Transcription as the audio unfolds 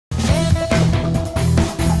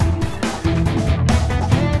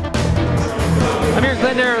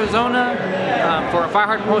Glendale, Arizona, for a Fight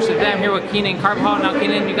Hard promotion event. I'm here with Kennan Carbajal. Now,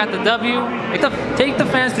 Kennan, you got the W. Take the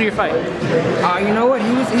fans through your fight. You know what?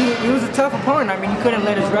 He was a tough opponent. I mean, you couldn't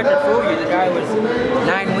let his record fool you. The guy was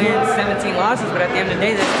 9 wins, 17 losses, but at the end of the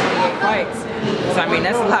day, that's 28 fights. So I mean,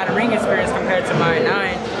 that's a lot of ring experience compared to my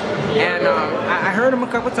 9. And I heard him a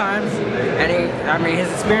couple times, and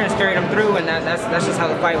his experience carried him through, and that's just how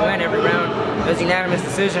the fight went every round. It was a unanimous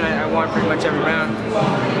decision. I won pretty much every round.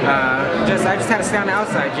 I just had to stay on the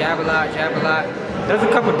outside, jab a lot. There's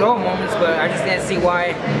a couple dull moments, but I just didn't see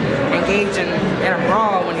why engage in a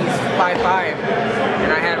brawl when he's 5'5",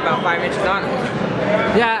 and I had about 5 inches on him.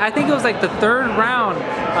 Yeah, I think it was like the third round.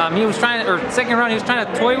 He was trying, or second round, he was trying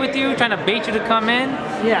to toy with you, trying to bait you to come in.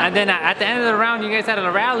 Yeah. And then at the end of the round, you guys had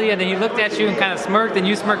a rally, and then he looked at you and kind of smirked, and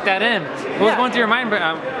you smirked at him. What was going through your mind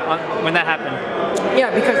when that happened?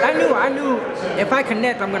 Yeah, because I knew if I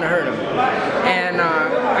connect, I'm gonna hurt him, and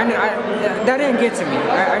that didn't get to me.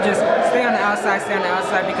 I just stay on the outside,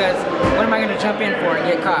 because what am I gonna jump in for and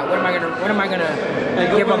get caught? What am I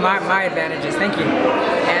gonna give him my advantages? Thank you.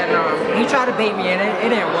 And he tried to bait me in it. It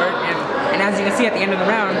didn't work. And as you can see at the end of the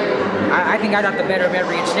round, I think I got the better of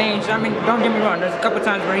every exchange. I mean, don't get me wrong. There's a couple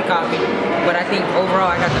times where he caught me, but I think overall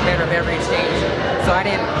I got the better of every exchange. So I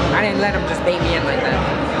didn't let him just bait me in like that.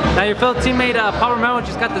 Now your fellow teammate Paul Romero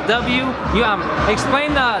just got the W. You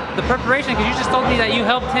explain the preparation, because you just told me that you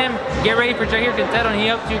helped him get ready for Jair Quintero, and he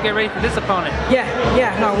helped you get ready for this opponent. Yeah,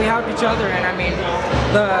 no, we helped each other, and I mean,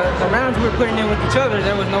 the rounds we were putting in with each other,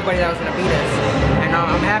 there was nobody that was gonna beat us. And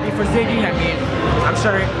I'm happy for Ziggy. I mean, I'm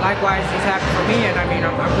sure likewise he's happy for me, and I mean,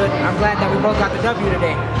 I'm glad that we both got the W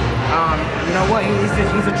today. You know what?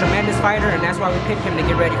 He's a tremendous fighter, and that's why we picked him to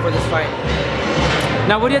get ready for this fight.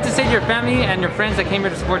 Now, what do you have to say to your family and your friends that came here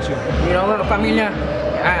to support you? You know, familia,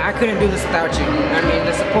 I couldn't do this without you. I mean,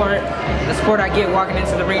 the support I get walking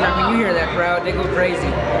into the ring, I mean, you hear that crowd, they go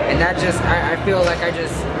crazy. And that just, I feel like I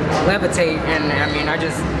just levitate, and I mean,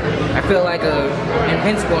 I feel like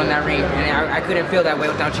invincible in that ring, and I couldn't feel that way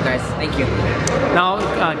without you guys. Thank you. Now,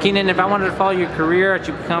 Kennan, if I wanted to follow your career as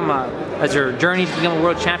you become, as your journey to become a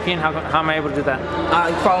world champion, how am I able to do that?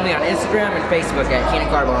 You follow me on Instagram and Facebook at Kennan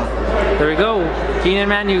Carbajal. There we go. Kennan,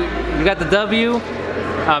 man, you got the W.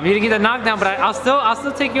 You didn't get the knockdown, but I'll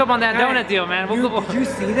still take you up on that donut deal, man. Did you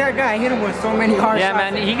see that guy? I hit him with so many hard shots.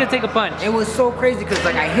 Yeah, man, he could take a punch. It was so crazy, because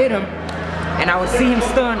like I hit him, and I would see him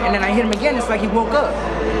stun, and then I hit him again. It's like he woke up.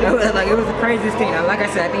 It was the craziest thing. Like I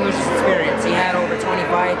said, I think it was just experience. He had over 20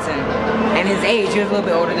 fights, and his age, he was a little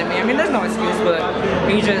bit older than me. I mean, there's no excuse, but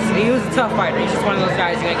he was a tough fighter. He's just one of those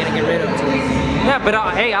guys you ain't gonna get rid of too easy. Yeah, but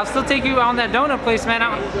hey, I'll still take you on that donut place, man.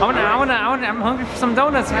 I'm hungry for some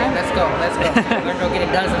donuts, man. Let's go. We're gonna go get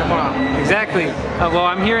a dozen tomorrow. Exactly. Well,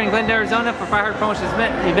 I'm here in Glendale, Arizona for Fight Hard Promotions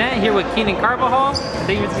event here with Kennan Carbajal.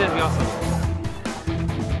 Thank you for listening.